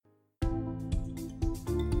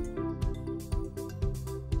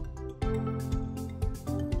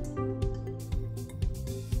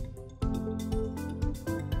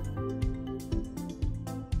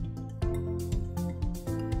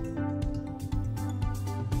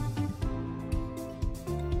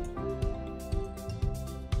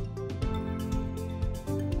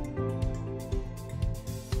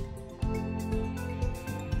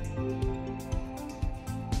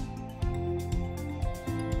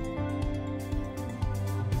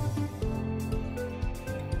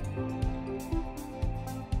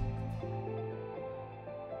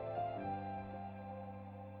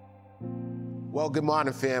Well, good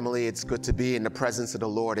morning, family. It's good to be in the presence of the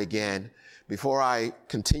Lord again. Before I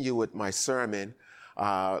continue with my sermon,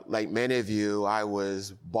 like many of you, I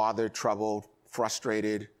was bothered, troubled,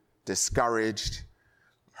 frustrated, discouraged,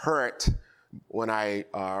 hurt when I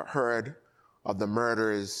heard of the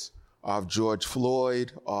murders of George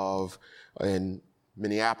Floyd, in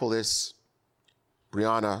Minneapolis,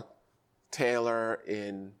 Breonna Taylor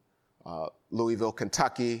in Louisville,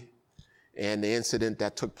 Kentucky, and the incident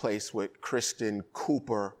that took place with Christian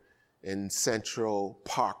Cooper in Central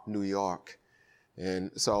Park, New York.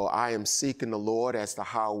 And so I am seeking the Lord as to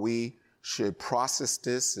how we should process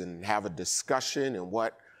this and have a discussion and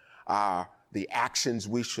what are the actions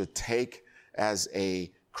we should take as a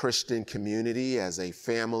Christian community, as a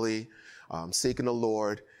family, seeking the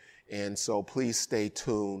Lord. And so please stay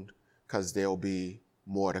tuned because there'll be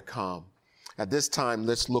more to come. At this time,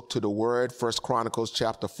 let's look to the word, 1 Chronicles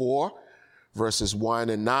chapter 4, verses 1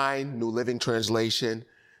 and 9, New Living Translation,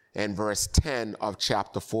 and verse 10 of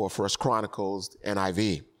chapter 4, 1 Chronicles,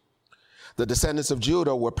 NIV. The descendants of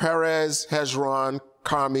Judah were Perez, Hezron,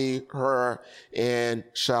 Carmi, Hur, and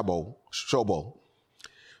Shobal.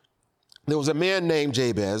 There was a man named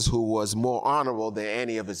Jabez who was more honorable than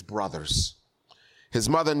any of his brothers. His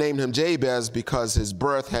mother named him Jabez because his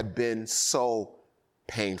birth had been so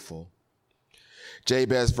painful.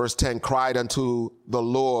 Jabez, verse 10, cried unto the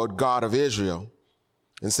Lord God of Israel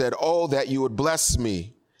and said, "Oh, that you would bless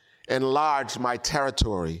me, enlarge my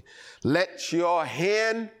territory. Let your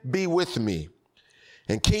hand be with me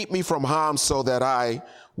and keep me from harm so that I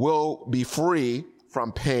will be free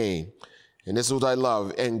from pain." And this is what I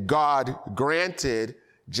love. And God granted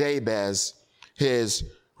Jabez his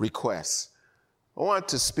request. I want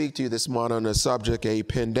to speak to you this morning on the subject, a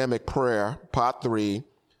pandemic prayer, part 3.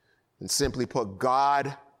 And simply put,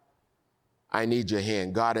 God, I need your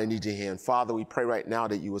hand. God, I need your hand. Father, we pray right now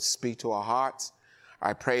that you would speak to our hearts.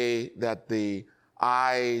 I pray that the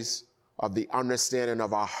eyes of the understanding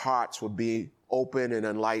of our hearts would be open and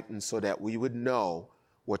enlightened so that we would know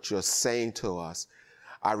what you're saying to us.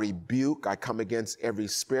 I come against every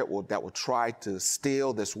spirit that will try to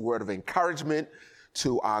steal this word of encouragement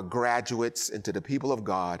to our graduates and to the people of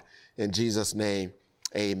God. In Jesus' name,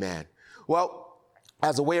 amen. Well,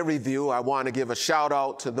 as a way of review, I want to give a shout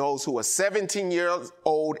out to those who are 17 years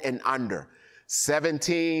old and under.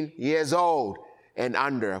 17 years old and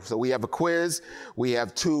under. So we have a quiz. We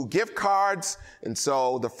have 2 gift cards. And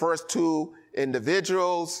so the first 2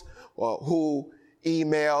 individuals who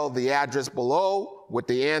email the address below with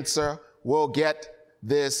the answer will get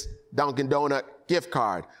this Dunkin' Donut gift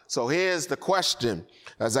card. So here's the question.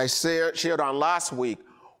 As I shared on last week,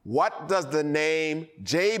 what does the name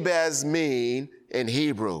Jabez mean in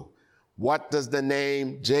Hebrew? What does the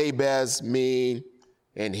name Jabez mean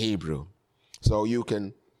in Hebrew? So you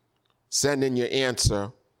can send in your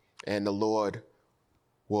answer and the Lord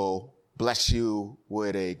will bless you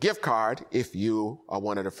with a gift card if you are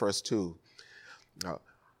one of the first 2.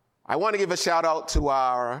 I want to give a shout out to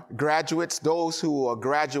our graduates, those who are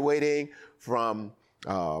graduating from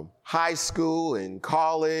high school and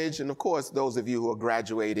college, and of course, those of you who are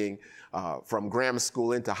graduating from grammar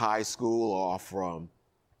school into high school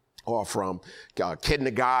or from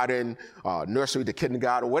kindergarten, nursery to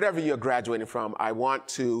kindergarten, whatever you're graduating from. I want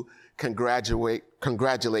to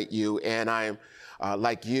congratulate you, and I am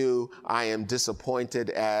like you, I am disappointed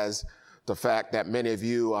as the fact that many of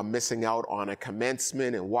you are missing out on a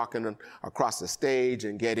commencement and walking across the stage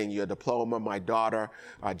and getting your diploma. My daughter,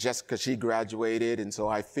 Jessica, she graduated, and so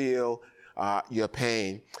I feel your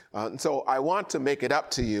pain. And so I want to make it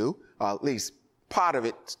up to you, at least part of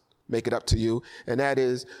it, make it up to you, and that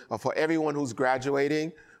is for everyone who's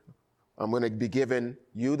graduating, I'm going to be giving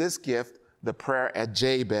you this gift, The Prayer at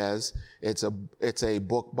Jabez. It's a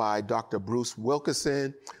book by Dr. Bruce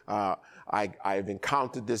Wilkinson. I've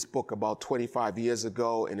encountered this book about 25 years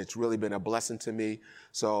ago, and it's really been a blessing to me.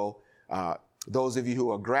 So those of you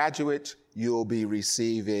who are graduates, you'll be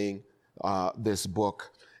receiving this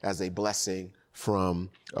book as a blessing from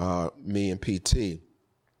me and PT.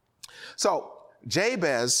 So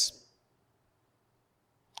Jabez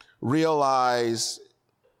realized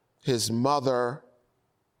his mother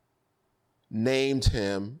named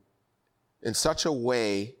him in such a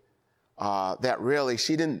way that really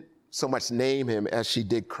she didn't so much name him as she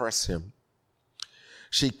did curse him.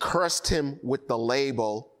 She cursed him with the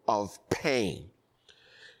label of pain.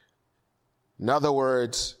 In other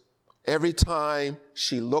words, every time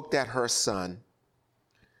she looked at her son,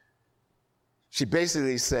 she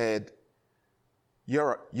basically said,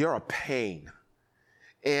 you're a pain.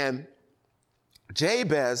 And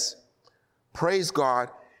Jabez, praise God,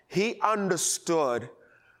 he understood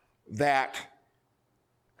that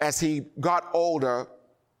as he got older,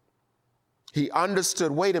 he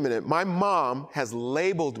understood, wait a minute, my mom has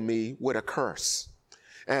labeled me with a curse.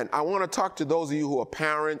 And I want to talk to those of you who are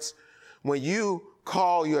parents. When you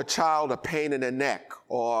call your child a pain in the neck,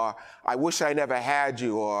 or I wish I never had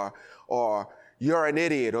you, or you're an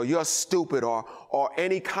idiot, or you're stupid, or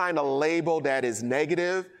any kind of label that is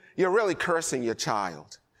negative, you're really cursing your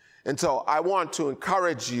child. And so I want to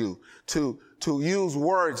encourage you to use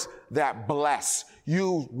words that bless,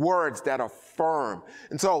 use words that affirm.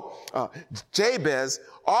 And so Jabez,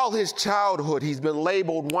 all his childhood, he's been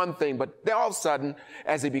labeled one thing, but then all of a sudden,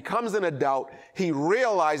 as he becomes an adult, he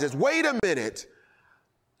realizes, wait a minute,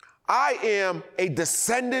 I am a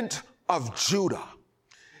descendant of Judah.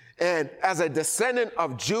 And as a descendant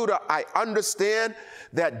of Judah, I understand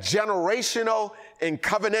that generational and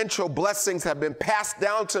covenantal blessings have been passed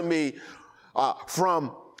down to me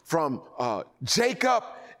from Jacob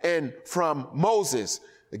and from Moses.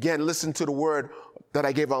 Again, listen to the word that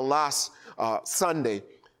I gave on last Sunday.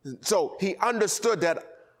 So he understood that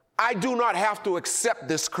I do not have to accept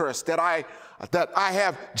this curse, that I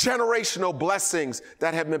have generational blessings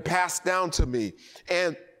that have been passed down to me.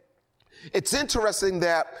 And it's interesting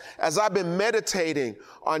that as I've been meditating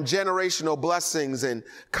on generational blessings and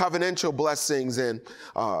covenantal blessings and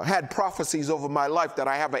had prophecies over my life that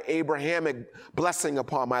I have an Abrahamic blessing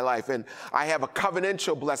upon my life and I have a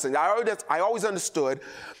covenantal blessing. I always understood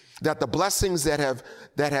that the blessings that have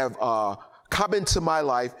come into my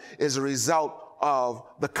life is a result of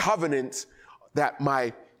the covenants that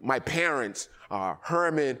my parents,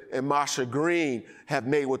 Herman and Masha Green, have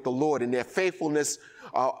made with the Lord, and their faithfulness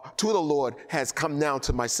to the Lord has come down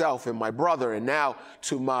to myself and my brother, and now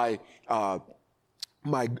to my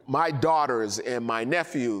daughters and my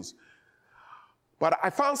nephews. But I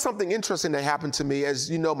found something interesting that happened to me.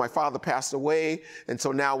 As you know, my father passed away, and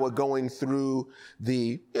so now we're going through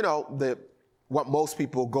what most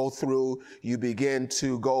people go through. You begin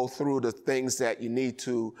to go through the things that you need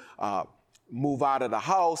to move out of the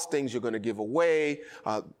house, things you're going to give away.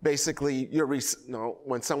 Basically,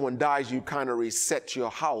 when someone dies, you kind of reset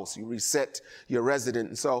your house, you reset your residence.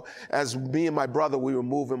 And so as me and my brother, we were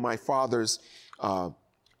moving my father's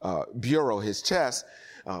bureau, his chest,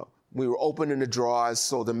 we were opening the drawers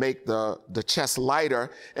so to make the chest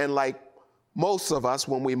lighter. And like most of us,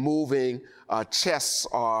 when we're moving chests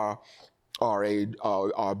or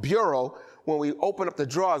a bureau, when we open up the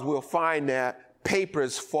drawers, we'll find that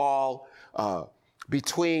papers fall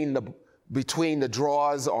between the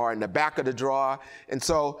drawers or in the back of the drawer. And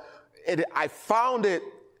so I found it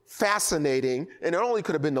fascinating, and it only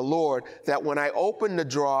could have been the Lord, that when I opened the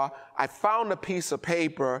drawer, I found a piece of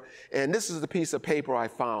paper, and this is the piece of paper I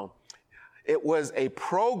found. It was a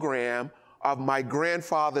program of my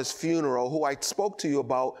grandfather's funeral, who I spoke to you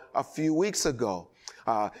about a few weeks ago.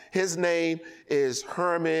 His name is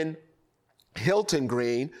Herman Hilton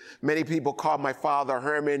Green. Many people call my father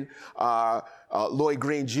Herman Lloyd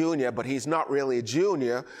Green Jr., but he's not really a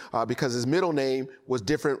junior because his middle name was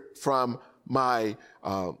different from my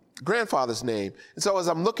grandfather's name. And so as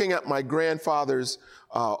I'm looking at my grandfather's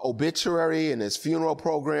obituary and his funeral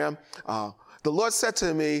program, the Lord said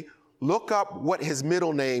to me, look up what his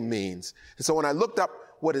middle name means. And so when I looked up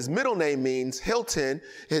what his middle name means, Hilton,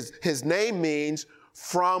 his name means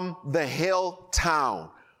from the hill town.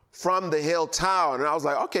 From the hill town. And I was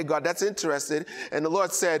like, okay, God, that's interesting. And the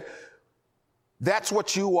Lord said, that's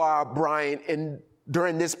what you are, Brian,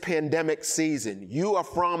 during this pandemic season. You are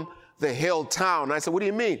from the hill town. And I said, what do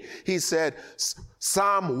you mean? He said,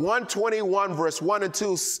 Psalm 121, verse 1 and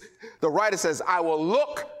 2, the writer says, I will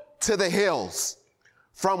look to the hills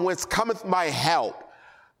from whence cometh my help.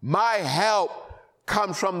 My help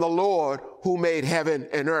comes from the Lord who made heaven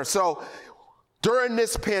and earth. So during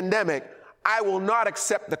this pandemic, I will not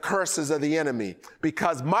accept the curses of the enemy,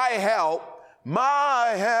 because my help,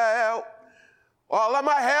 all of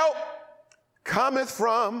my help cometh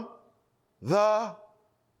from the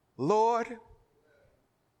Lord.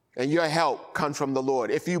 And your help comes from the Lord.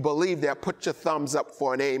 If you believe that, put your thumbs up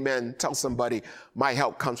for an amen. Tell somebody, my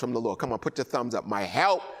help comes from the Lord. Come on, put your thumbs up. My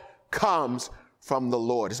help comes from the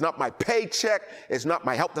Lord. It's not my paycheck. It's not,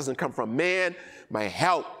 my help doesn't come from man. My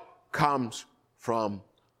help comes from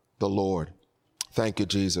the Lord. Thank you,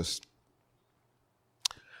 Jesus.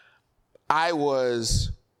 I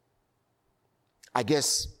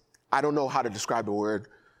guess, I don't know how to describe the word,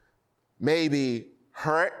 maybe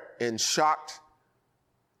hurt and shocked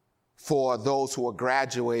for those who are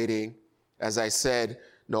graduating. As I said,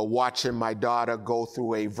 watching my daughter go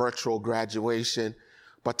through a virtual graduation.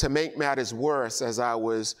 But to make matters worse, as I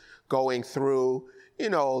was going through,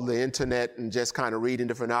 the internet and just kind of reading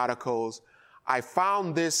different articles, I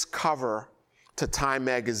found this cover to Time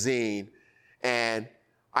magazine, and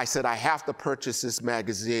I said, I have to purchase this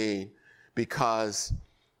magazine because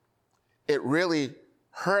it really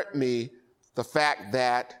hurt me, the fact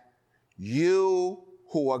that you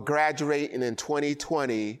who are graduating in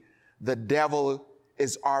 2020, the devil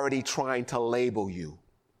is already trying to label you.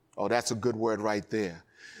 Oh, that's a good word right there.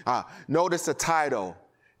 Notice the title,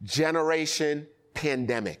 Generation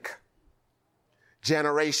Pandemic.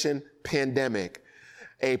 Generation Pandemic.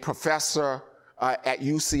 A professor at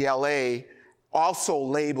UCLA also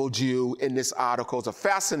labeled you in this article. It's a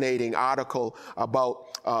fascinating article about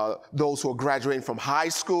those who are graduating from high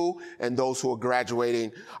school and those who are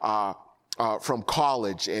graduating from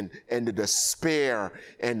college, and the despair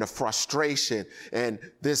and the frustration. And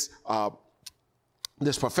this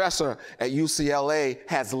professor at UCLA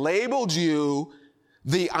has labeled you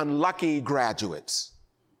the unlucky graduates.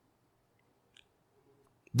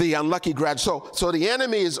 The unlucky graduates. So the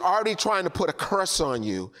enemy is already trying to put a curse on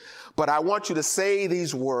you, but I want you to say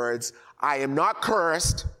these words: I am not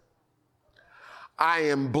cursed. I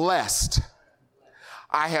am blessed.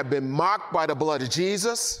 I have been marked by the blood of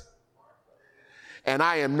Jesus, and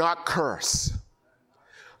I am not cursed.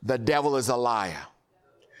 The devil is a liar.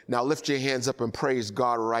 Now lift your hands up and praise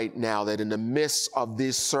God right now that in the midst of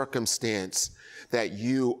this circumstance that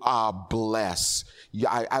you are blessed.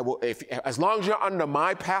 I will, as long as you're under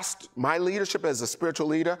my leadership as a spiritual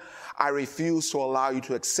leader, I refuse to allow you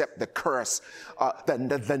to accept the curse,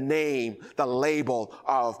 the name, the label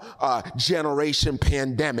of Generation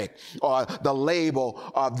Pandemic, or the label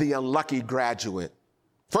of the unlucky graduate.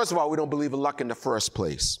 First of all, we don't believe in luck in the first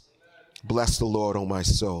place. Bless the Lord, oh my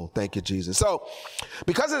soul. Thank you, Jesus. So,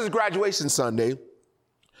 because it is graduation Sunday,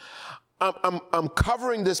 I'm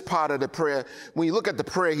covering this part of the prayer. When you look at the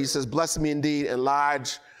prayer, he says, bless me indeed,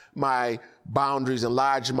 enlarge my boundaries,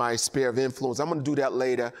 enlarge my sphere of influence. I'm going to do that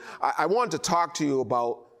later. I want to talk to you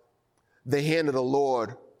about the hand of the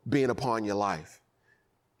Lord being upon your life.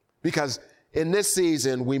 Because in this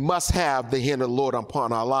season, we must have the hand of the Lord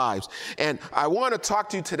upon our lives. And I want to talk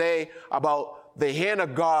to you today about the hand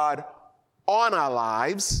of God on our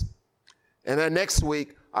lives. And then next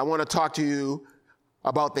week, I want to talk to you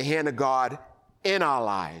about the hand of God in our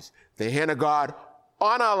lives. The hand of God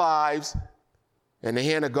on our lives and the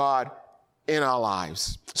hand of God in our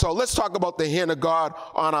lives. So let's talk about the hand of God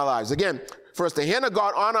on our lives. Again, first, the hand of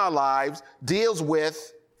God on our lives deals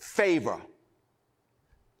with favor.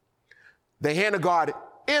 The hand of God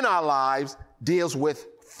in our lives deals with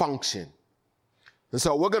function. And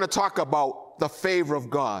so we're going to talk about the favor of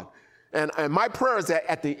God. And my prayer is that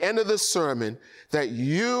at the end of this sermon, that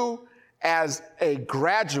you as a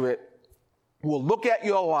graduate will look at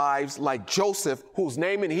your lives like Joseph, whose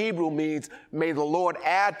name in Hebrew means, may the Lord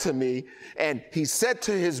add to me. And he said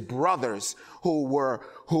to his brothers who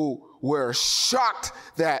were shocked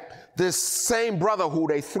that this same brother who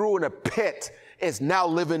they threw in a pit is now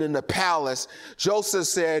living in the palace. Joseph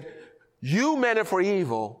said, you meant it for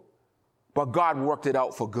evil, but God worked it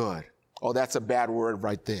out for good. Oh, that's a bad word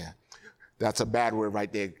right there. That's a bad word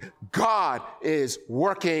right there. God is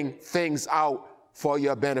working things out for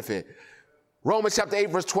your benefit. Romans chapter 8,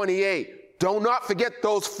 verse 28. Do not forget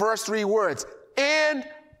those first three words. And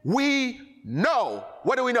we know.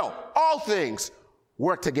 What do we know? All things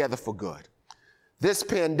work together for good. This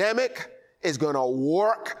pandemic is going to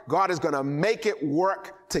work. God is going to make it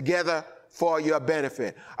work together for your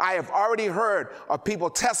benefit. I have already heard of people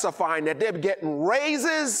testifying that they're getting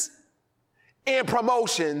raises and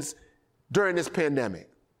promotions during this pandemic.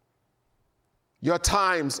 Your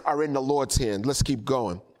times are in the Lord's hand. Let's keep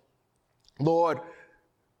going. Lord,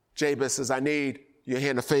 Jabez says, I need your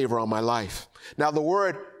hand of favor on my life. Now, the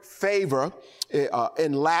word favor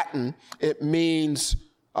in Latin, it means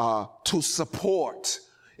to support.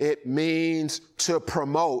 It means to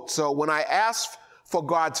promote. So when I ask for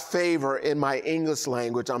God's favor in my English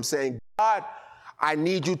language, I'm saying, God, I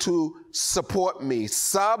need you to support me.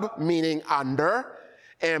 Sub meaning under,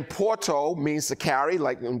 and porto means to carry,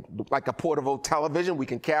 like a portable television. We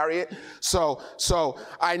can carry it. So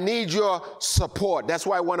I need your support. That's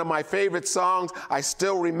why one of my favorite songs, I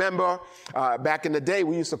still remember back in the day,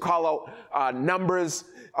 we used to call out numbers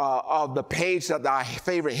of the page that our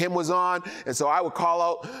favorite hymn was on. And so I would call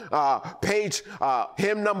out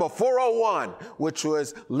hymn number 401, which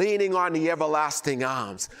was Leaning on the Everlasting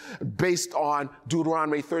Arms, based on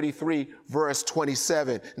Deuteronomy 33, verse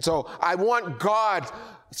 27. And so I want God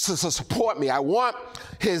to support me. I want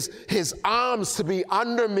his arms to be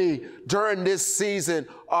under me during this season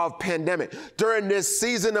of pandemic, during this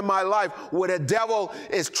season of my life where the devil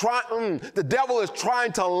is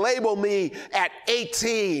trying to label me at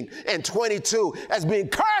 18 and 22 as being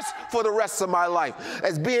cursed for the rest of my life,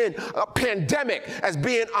 as being a pandemic, as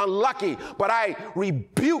being unlucky. But I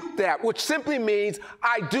rebuke that, which simply means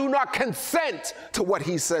I do not consent to what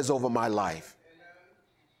he says over my life.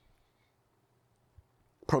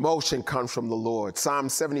 Promotion comes from the Lord. Psalm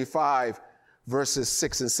 75, verses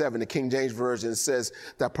 6 and 7, the King James Version says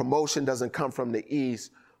that promotion doesn't come from the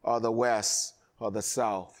east or the west or the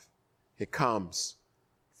south. It comes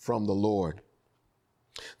from the Lord.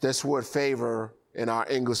 This word favor in our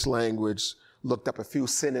English language, looked up a few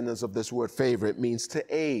synonyms of this word favor. It means to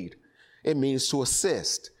aid. It means to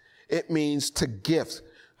assist. It means to gift.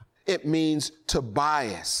 It means to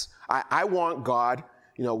bias. I want God.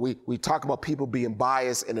 You know, we talk about people being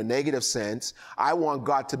biased in a negative sense. I want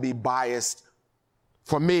God to be biased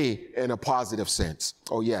for me in a positive sense.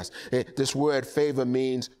 Oh, yes. This word favor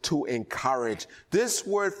means to encourage. This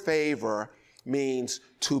word favor means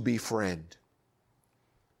to befriend.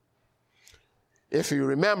 If you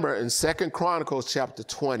remember in 2 Chronicles chapter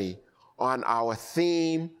 20, on our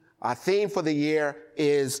theme for the year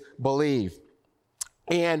is believe.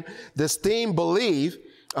 And this theme, believe,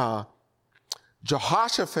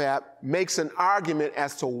 Jehoshaphat makes an argument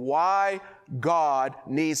as to why God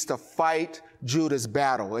needs to fight Judah's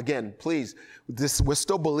battle. Again, please, we're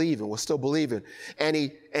still believing. And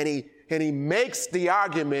he makes the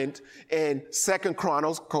argument in 2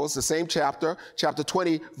 Chronicles, the same chapter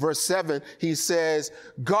 20, verse 7. He says,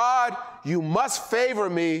 God, you must favor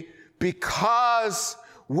me because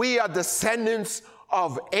we are descendants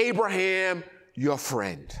of Abraham, your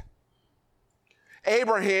friend.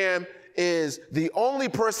 Abraham is the only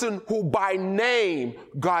person who by name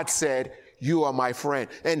God said, you are my friend.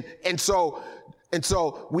 And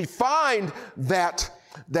so we find that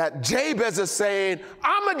Jabez is saying,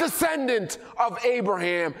 I'm a descendant of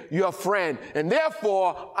Abraham, your friend, and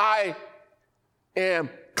therefore I am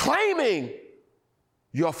claiming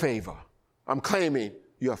your favor. I'm claiming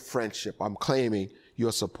your friendship. I'm claiming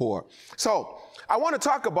your support. So I want to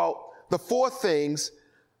talk about the 4 things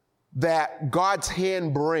that God's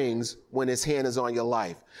hand brings when his hand is on your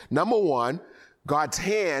life. Number 1, God's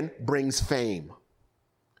hand brings fame.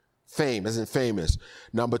 Fame, as in famous.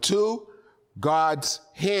 Number 2, God's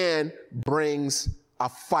hand brings a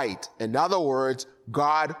fight. In other words,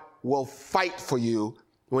 God will fight for you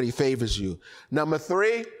when he favors you. Number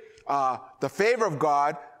 3, the favor of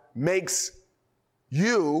God makes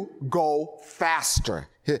you go faster.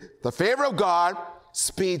 The favor of God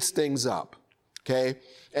speeds things up. Okay?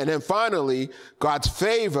 And then finally, God's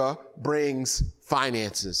favor brings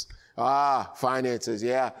finances. Finances.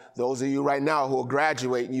 Yeah. Those of you right now who are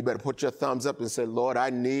graduating, you better put your thumbs up and say, Lord, I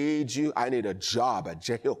need you. I need a job, a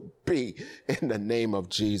job in the name of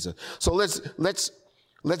Jesus. So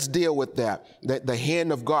let's deal with that. The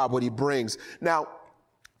hand of God, what he brings. Now,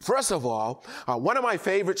 first of all, one of my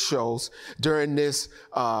favorite shows during this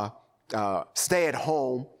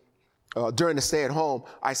stay-at-home,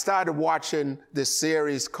 I started watching this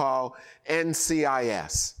series called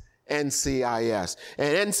NCIS. NCIS.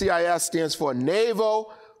 And NCIS stands for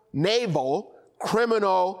Naval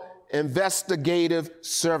Criminal Investigative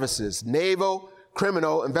Services. Naval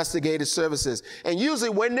Criminal Investigative Services. And usually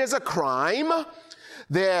when there's a crime,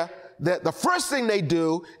 the first thing they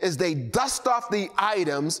do is they dust off the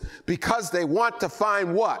items because they want to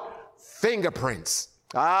find what? Fingerprints.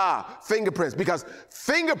 Fingerprints. Because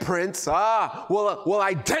fingerprints will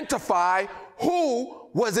identify who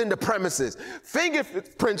was in the premises.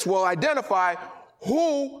 Fingerprints will identify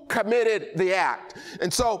who committed the act.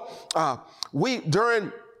 And so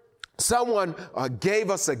someone gave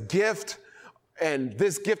us a gift, and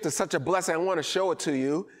this gift is such a blessing. I want to show it to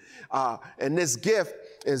you. And this gift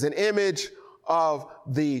is an image of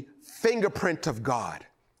the fingerprint of God.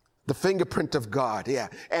 The fingerprint of God, yeah.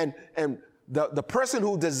 And the person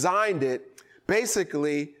who designed it,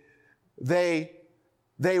 basically,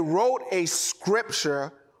 they wrote a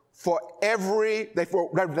scripture for they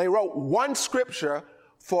wrote one scripture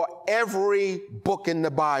for every book in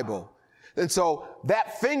the Bible. And so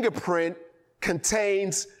that fingerprint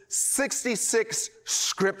contains 66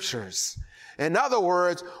 scriptures. In other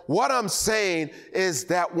words, what I'm saying is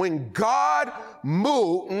that when God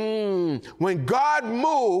moves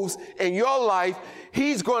in your life,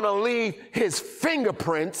 he's going to leave his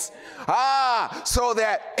fingerprints, so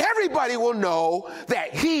that everybody will know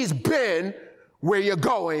that he's been where you're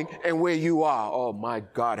going and where you are. Oh my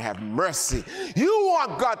God, have mercy. You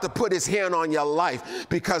want God to put his hand on your life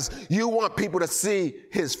because you want people to see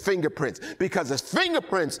his fingerprints, because his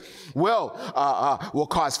fingerprints will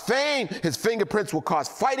cause fame. His fingerprints will cause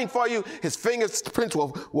fighting for you. His fingerprints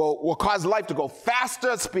will cause life to go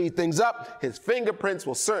faster, speed things up. His fingerprints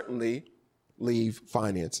will certainly leave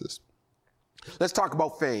finances. Let's talk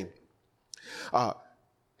about fame.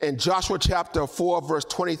 In Joshua chapter 4, verse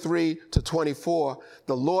 23 to 24,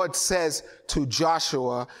 the Lord says to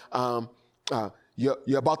Joshua, you're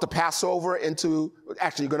about to pass over into,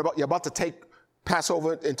 actually you're about to pass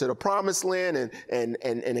over into the promised land and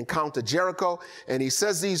encounter Jericho. And he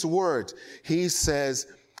says these words. He says,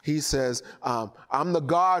 I'm the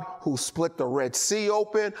God who split the Red Sea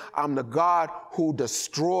open. I'm the God who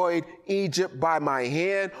destroyed Egypt by my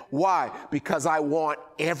hand. Why? Because I want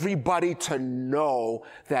everybody to know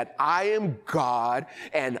that I am God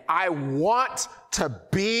and I want to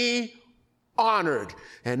be honored.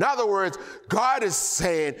 In other words, God is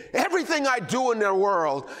saying everything I do in the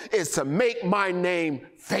world is to make my name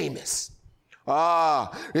famous.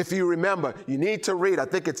 If you remember, you need to read, I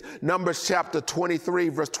think it's Numbers chapter 23,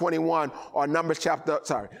 verse 21, or Numbers chapter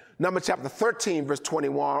 13, verse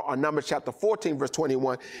 21, or Numbers chapter 14, verse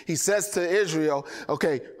 21. He says to Israel,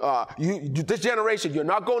 okay, this generation, you're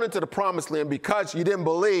not going into the promised land because you didn't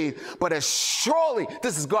believe, but as surely,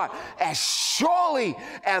 this is God, as surely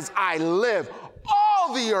as I live,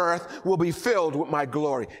 all the earth will be filled with my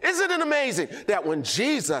glory. Isn't it amazing that when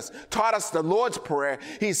Jesus taught us the Lord's Prayer,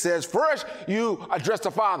 he says, first you address the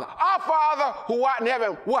Father. Our Father who art in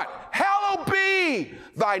heaven, what? Hallowed be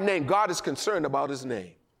thy name. God is concerned about his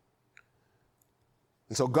name.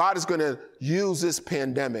 And so God is going to use this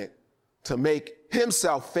pandemic to make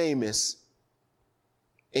himself famous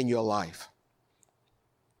in your life.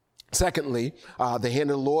 Secondly, the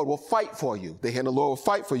hand of the Lord will fight for you. The hand of the Lord will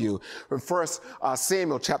fight for you. From 1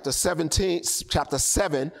 Samuel chapter 7,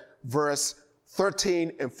 verse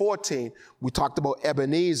 13 and 14, we talked about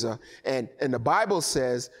Ebenezer. And the Bible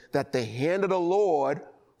says that the hand of the Lord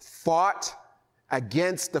fought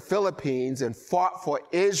against the Philippines and fought for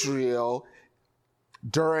Israel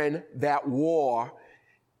during that war.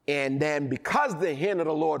 And then because the hand of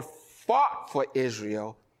the Lord fought for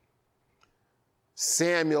Israel,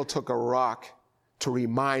 Samuel took a rock to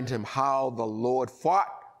remind him how the Lord fought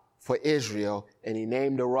for Israel, and he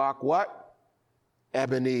named the rock what?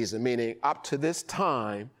 Ebenezer, meaning up to this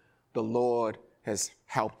time, the Lord has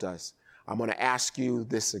helped us. I'm going to ask you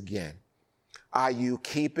this again. Are you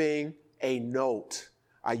keeping a note?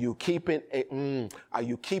 Are you keeping an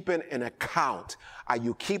account? Are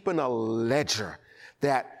you keeping a ledger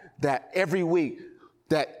that every week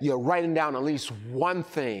that you're writing down at least one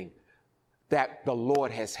thing that the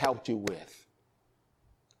Lord has helped you with?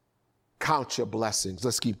 Count your blessings.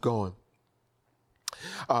 Let's keep going.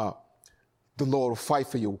 The Lord will fight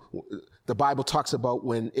for you. The Bible talks about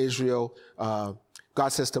when Israel, God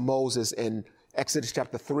says to Moses in Exodus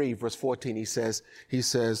chapter 3, verse 14,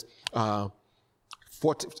 Exodus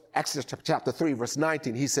chapter 3, verse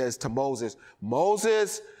 19, he says to Moses,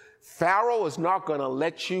 Pharaoh is not going to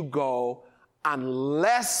let you go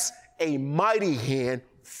unless a mighty hand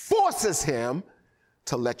forces him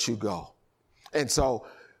to let you go. And so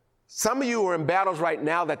some of you are in battles right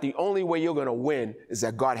now that the only way you're going to win is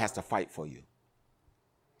that God has to fight for you.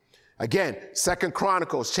 Again, 2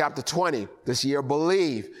 Chronicles chapter 20, this year,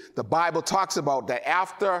 believe. The Bible talks about that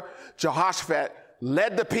after Jehoshaphat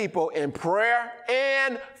led the people in prayer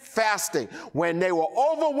and fasting. When they were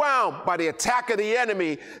overwhelmed by the attack of the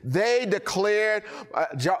enemy, they declared,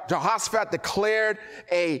 Jehoshaphat declared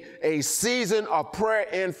a season of prayer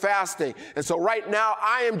and fasting. And so right now,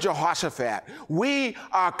 I am Jehoshaphat. We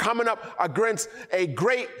are coming up against a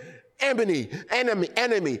great enemy,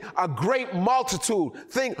 a great multitude,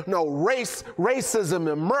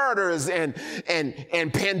 racism and murders and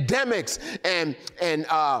pandemics and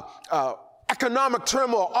economic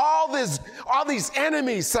turmoil, all these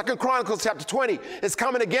enemies. 2 Chronicles chapter 20 is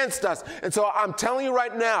coming against us. And so I'm telling you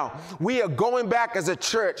right now, we are going back as a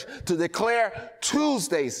church to declare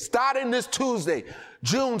Tuesdays, starting this Tuesday,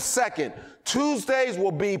 June 2nd. Tuesdays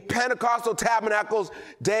will be Pentecostal Tabernacles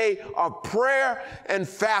Day of prayer and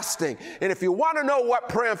fasting. And if you want to know what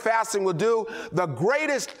prayer and fasting will do, the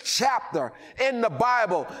greatest chapter in the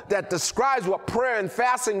Bible that describes what prayer and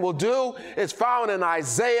fasting will do is found in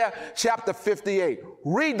Isaiah chapter 58.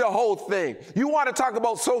 Read the whole thing. You want to talk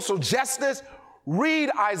about social justice? read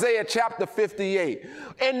Isaiah chapter 58.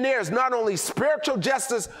 And there's not only spiritual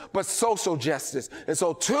justice, but social justice. And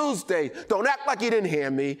so Tuesday, don't act like you didn't hear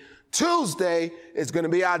me. Tuesday is going to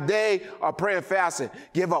be our day of prayer and fasting.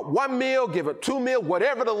 Give up one meal, give up 2 meals,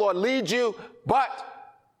 whatever the Lord leads you. But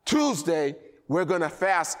Tuesday, we're going to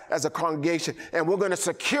fast as a congregation, and we're going to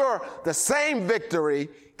secure the same victory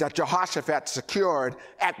that Jehoshaphat secured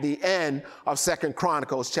at the end of 2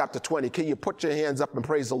 Chronicles chapter 20. Can you put your hands up and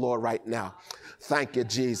praise the Lord right now? Thank you,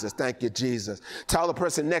 Jesus. Thank you, Jesus. Tell the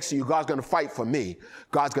person next to you, God's going to fight for me.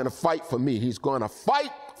 God's going to fight for me. He's going to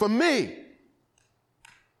fight for me.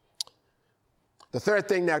 The third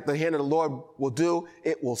thing that the hand of the Lord will do,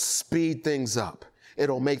 it will speed things up.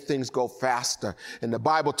 It'll make things go faster. And the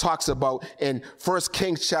Bible talks about in 1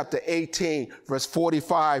 Kings chapter 18, verse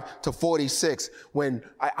 45 to 46, when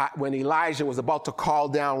Elijah was about to call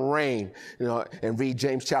down rain, and read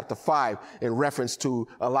James chapter 5 in reference to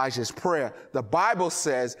Elijah's prayer. The Bible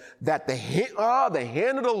says that the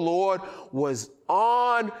hand of the Lord was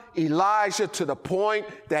on Elijah to the point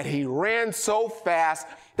that he ran so fast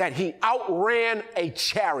that he outran a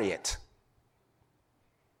chariot.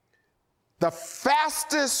 The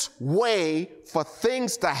fastest way for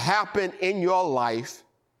things to happen in your life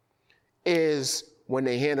is when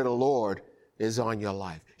the hand of the Lord is on your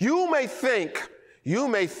life. You may think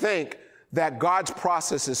that God's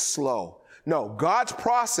process is slow. No, God's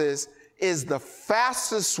process is the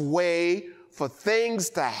fastest way for things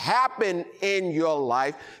to happen in your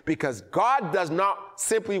life, because God does not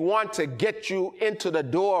simply want to get you into the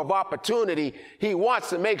door of opportunity. He wants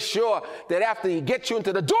to make sure that after he gets you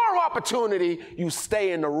into the door of opportunity, you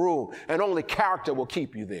stay in the room, and only character will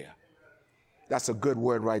keep you there. That's a good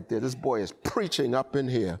word right there. This boy is preaching up in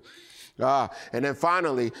here. And then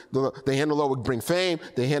finally, the hand of the Lord will bring fame.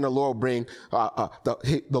 The hand of the Lord will bring,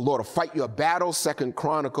 the Lord will fight your battles. 2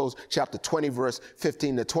 Chronicles chapter 20, verse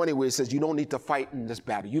 15 to 20, where it says, you don't need to fight in this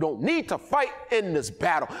battle. You don't need to fight in this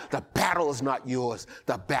battle. The battle is not yours.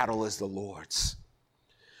 The battle is the Lord's.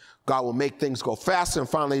 God will make things go faster. And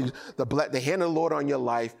finally, the hand of the Lord on your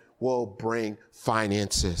life will bring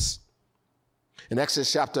finances. In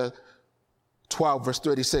Exodus chapter 12, verse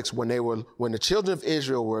 36, when the children of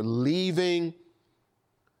Israel were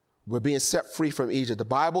being set free from Egypt, the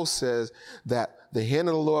Bible says that the hand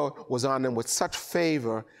of the Lord was on them with such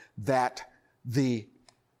favor that the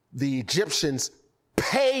Egyptians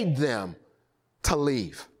paid them to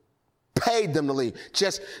leave. Paid them to leave.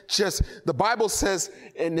 Just the Bible says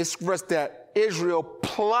in this verse that Israel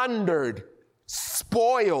plundered,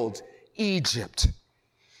 spoiled Egypt.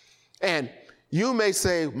 And you may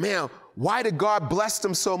say, man, why did God bless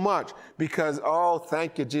them so much? Because,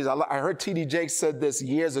 thank you, Jesus. I heard T.D. Jakes said this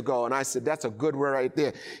years ago, and I said, that's a good word right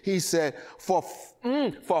there. He said, for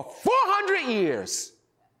 400 years,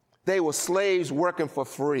 they were slaves working for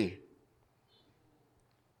free.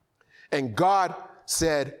 And God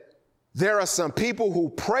said, there are some people who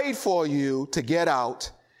prayed for you to get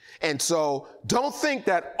out. And so don't think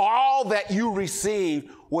that all that you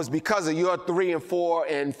received was because of your 3 and 4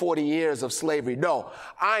 and 40 years of slavery. No,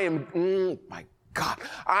 I am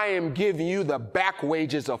giving you the back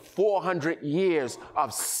wages of 400 years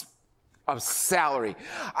of salary.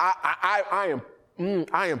 I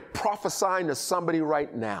am prophesying to somebody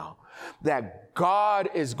right now that God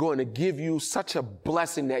is going to give you such a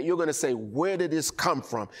blessing that you're going to say, where did this come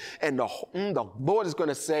from? And the Lord is going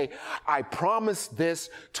to say, I promised this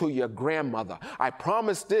to your grandmother. I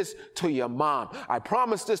promised this to your mom. I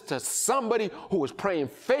promised this to somebody who was praying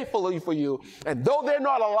faithfully for you. And though they're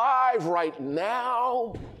not alive right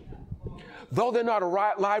now,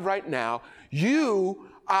 you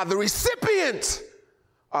are the recipient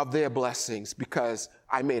of their blessings, because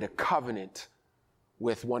I made a covenant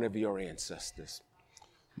with one of your ancestors.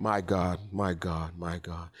 My God, my God, my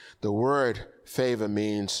God. The word favor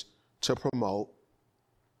means to promote.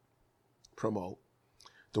 Promote.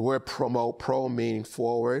 The word promote, pro meaning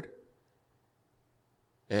forward,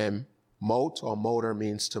 and mote or motor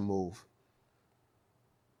means to move.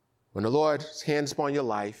 When the Lord's hands upon your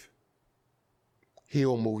life, he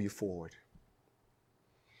will move you forward.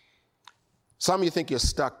 Some of you think you're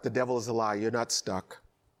stuck. The devil is a lie. You're not stuck.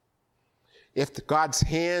 If God's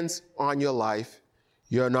hands on your life,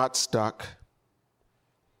 you're not stuck.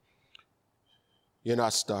 You're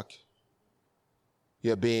not stuck.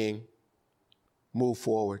 You're being moved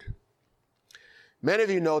forward. Many of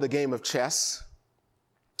you know the game of chess.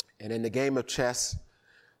 And in the game of chess,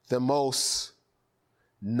 the most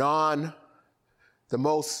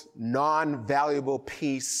non-valuable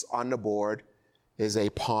piece on the board is a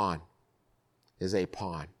pawn.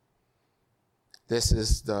 This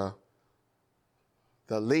is the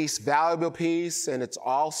the least valuable piece, and it's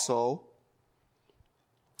also,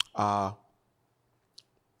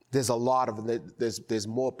 there's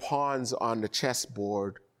more pawns on the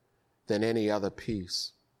chessboard than any other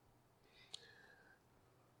piece.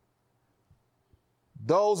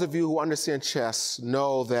 Those of you who understand chess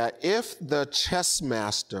know that if the chess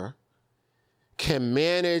master can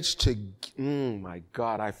manage to, my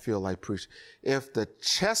God, I feel like preaching. If the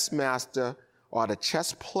chess master or the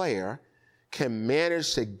chess player can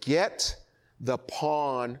manage to get the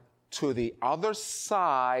pawn to the other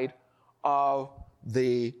side of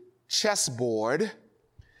the chessboard,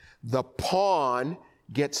 the pawn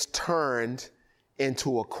gets turned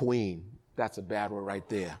into a queen. That's a bad word right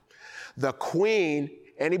there. The queen,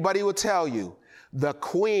 anybody will tell you, the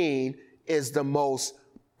queen is the most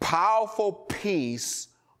powerful piece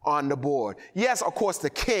on the board. Yes, of course, the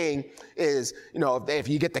king is, if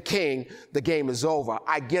you get the king, the game is over.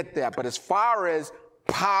 I get that. But as far as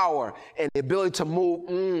power and the ability to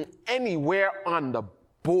move anywhere on the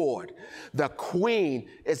board, the queen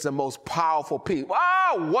is the most powerful piece.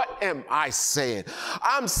 What am I saying?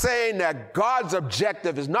 I'm saying that God's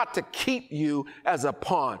objective is not to keep you as a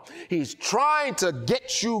pawn. He's trying to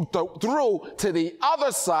get you through to the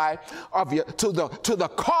other side of you, to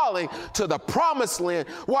the calling, to the promised land.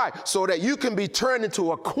 Why? So that you can be turned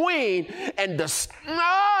into a queen and destroy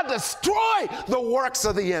the works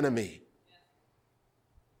of the enemy.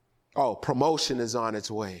 Oh, promotion is on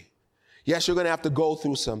its way. Yes, you're going to have to go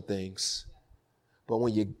through some things, but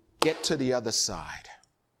when you get to the other side,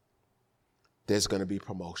 there's going to be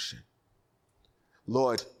promotion.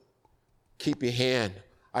 Lord, keep your hand.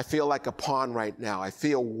 I feel like a pawn right now. I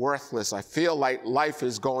feel worthless. I feel like life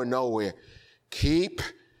is going nowhere. Keep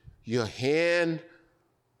your hand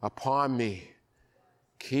upon me.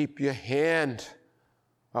 Keep your hand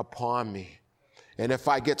upon me. And if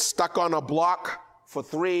I get stuck on a block for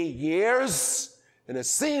 3 years, and it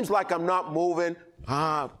seems like I'm not moving,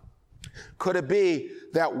 could it be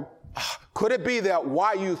that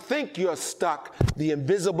while you think you're stuck, the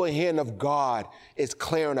invisible hand of God is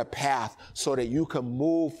clearing a path so that you can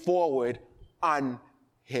move forward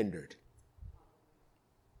unhindered?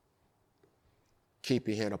 Keep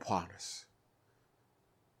your hand upon us.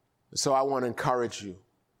 So I want to encourage you,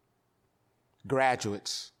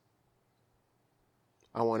 graduates.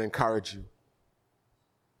 I want to encourage you.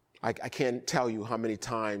 I can't tell you how many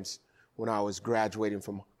times when I was graduating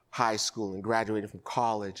from high school and graduating from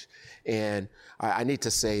college, and I need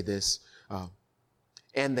to say this,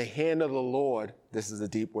 and the hand of the Lord, this is a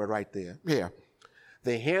deep word right there, here.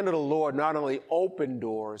 The hand of the Lord not only opened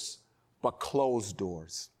doors, but closed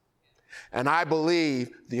doors. And I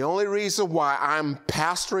believe the only reason why I'm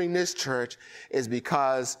pastoring this church is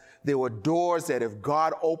because there were doors that if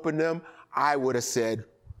God opened them, I would have said,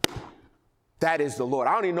 that is the Lord.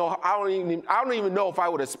 I don't even know if I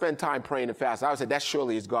would have spent time praying and fasting. I would say, that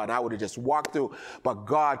surely is God. And I would have just walked through. But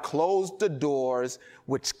God closed the doors,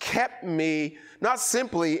 which kept me, not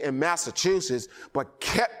simply in Massachusetts, but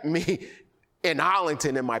kept me in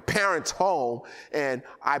Arlington, in my parents' home. And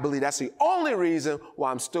I believe that's the only reason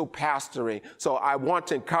why I'm still pastoring. So I want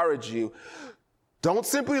to encourage you, don't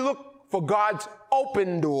simply look for God's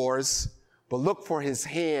open doors, but look for his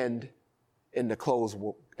hand in the closed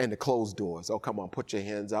doors. Oh, come on, put your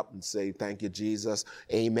hands up and say, thank you, Jesus.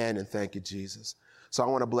 Amen, and thank you, Jesus. So I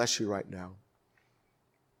want to bless you right now.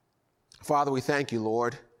 Father, we thank you,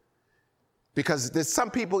 Lord, because there's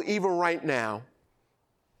some people even right now,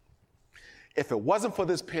 if it wasn't for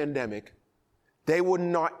this pandemic, they would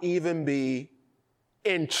not even be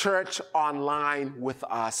in church online with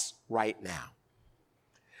us right now.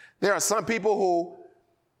 There are some people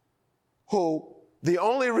who the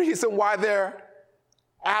only reason why they're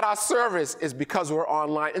at our service is because we're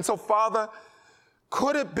online. And so, Father,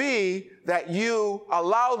 could it be that you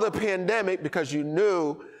allow the pandemic because you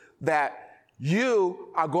knew that you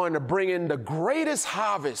are going to bring in the greatest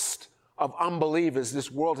harvest of unbelievers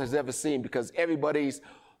this world has ever seen, because everybody's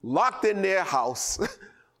locked in their house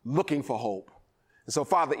looking for hope. And so,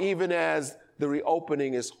 Father, even as the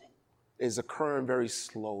reopening is occurring very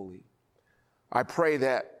slowly, I pray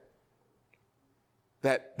that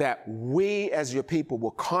we as your people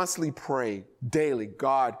will constantly pray daily,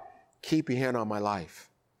 God, keep your hand on my life.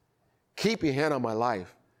 Keep your hand on my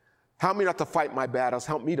life. Help me not to fight my battles.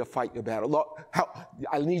 Help me to fight your battle. Lord,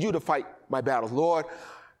 I need you to fight my battles. Lord,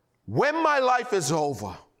 when my life is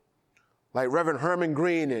over, like Reverend Herman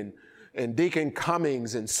Green and Deacon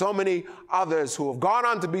Cummings and so many others who have gone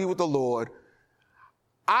on to be with the Lord,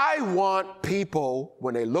 I want people,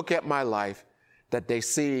 when they look at my life, that they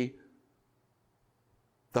see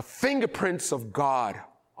the fingerprints of God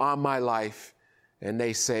on my life, and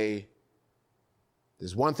they say,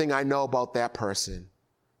 there's one thing I know about that person,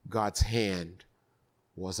 God's hand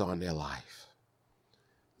was on their life.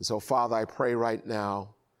 And so, Father, I pray right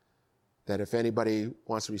now that if anybody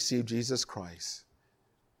wants to receive Jesus Christ,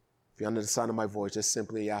 if you're under the sound of my voice, just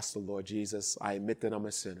simply ask the Lord Jesus, I admit that I'm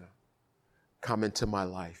a sinner. Come into my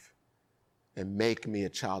life and make me a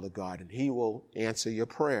child of God. And he will answer your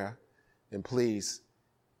prayer. And please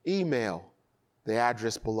email the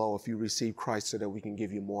address below if you receive Christ so that we can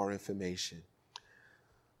give you more information.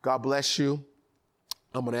 God bless you.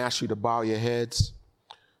 I'm going to ask you to bow your heads.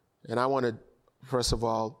 And I want to, first of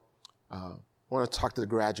all, I want to talk to the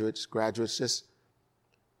graduates. Graduates,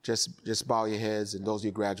 just bow your heads. And those of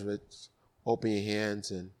you graduates, open your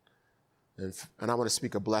hands. And I want to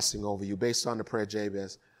speak a blessing over you. Based on the prayer,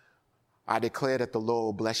 Jabez, I declare that the Lord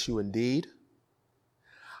will bless you indeed.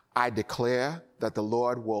 I declare that the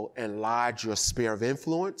Lord will enlarge your sphere of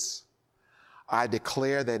influence. I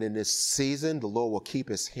declare that in this season, the Lord will keep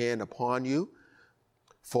his hand upon you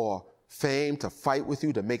for fame, to fight with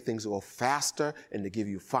you, to make things go faster, and to give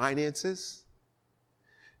you finances.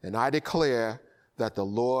 And I declare that the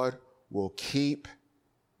Lord will keep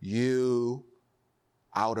you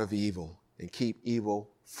out of evil and keep evil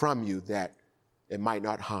from you, that it might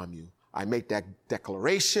not harm you. I make that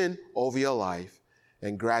declaration over your life.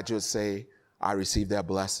 And graduates say, I receive that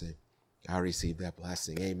blessing. I receive that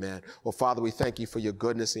blessing. Amen. Well, Father, we thank you for your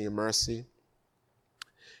goodness and your mercy.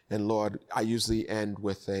 And Lord, I usually end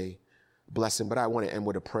with a blessing, but I want to end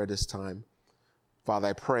with a prayer this time. Father,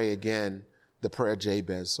 I pray again the prayer of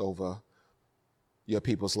Jabez over your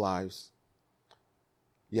people's lives.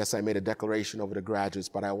 Yes, I made a declaration over the graduates,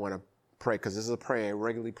 but I want to pray, because this is a prayer I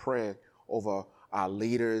regularly pray over our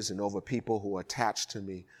leaders and over people who are attached to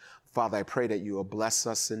me. Father, I pray that you will bless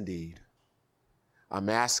us indeed. I'm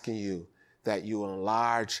asking you that you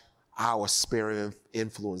enlarge our sphere of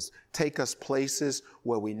influence. Take us places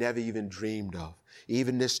where we never even dreamed of.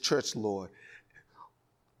 Even this church, Lord,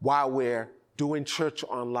 while we're doing church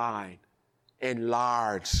online,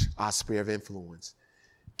 enlarge our sphere of influence.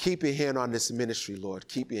 Keep your hand on this ministry, Lord.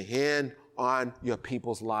 Keep your hand on your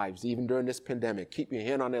people's lives, even during this pandemic. Keep your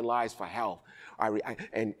hand on their lives for health.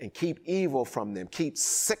 And keep evil from them. Keep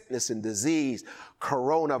sickness and disease,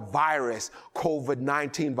 coronavirus,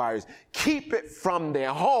 COVID-19 virus. Keep it from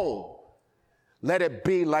their home. Let it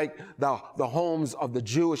be like the homes of the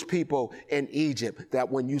Jewish people in Egypt, that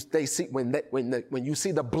when you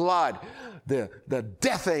see the blood, the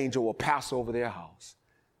death angel will pass over their house.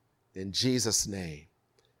 In Jesus' name.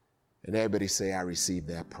 And everybody say, I receive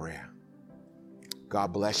that prayer.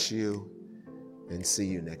 God bless you, and see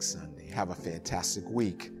you next Sunday. Have a fantastic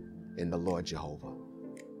week in the Lord Jehovah.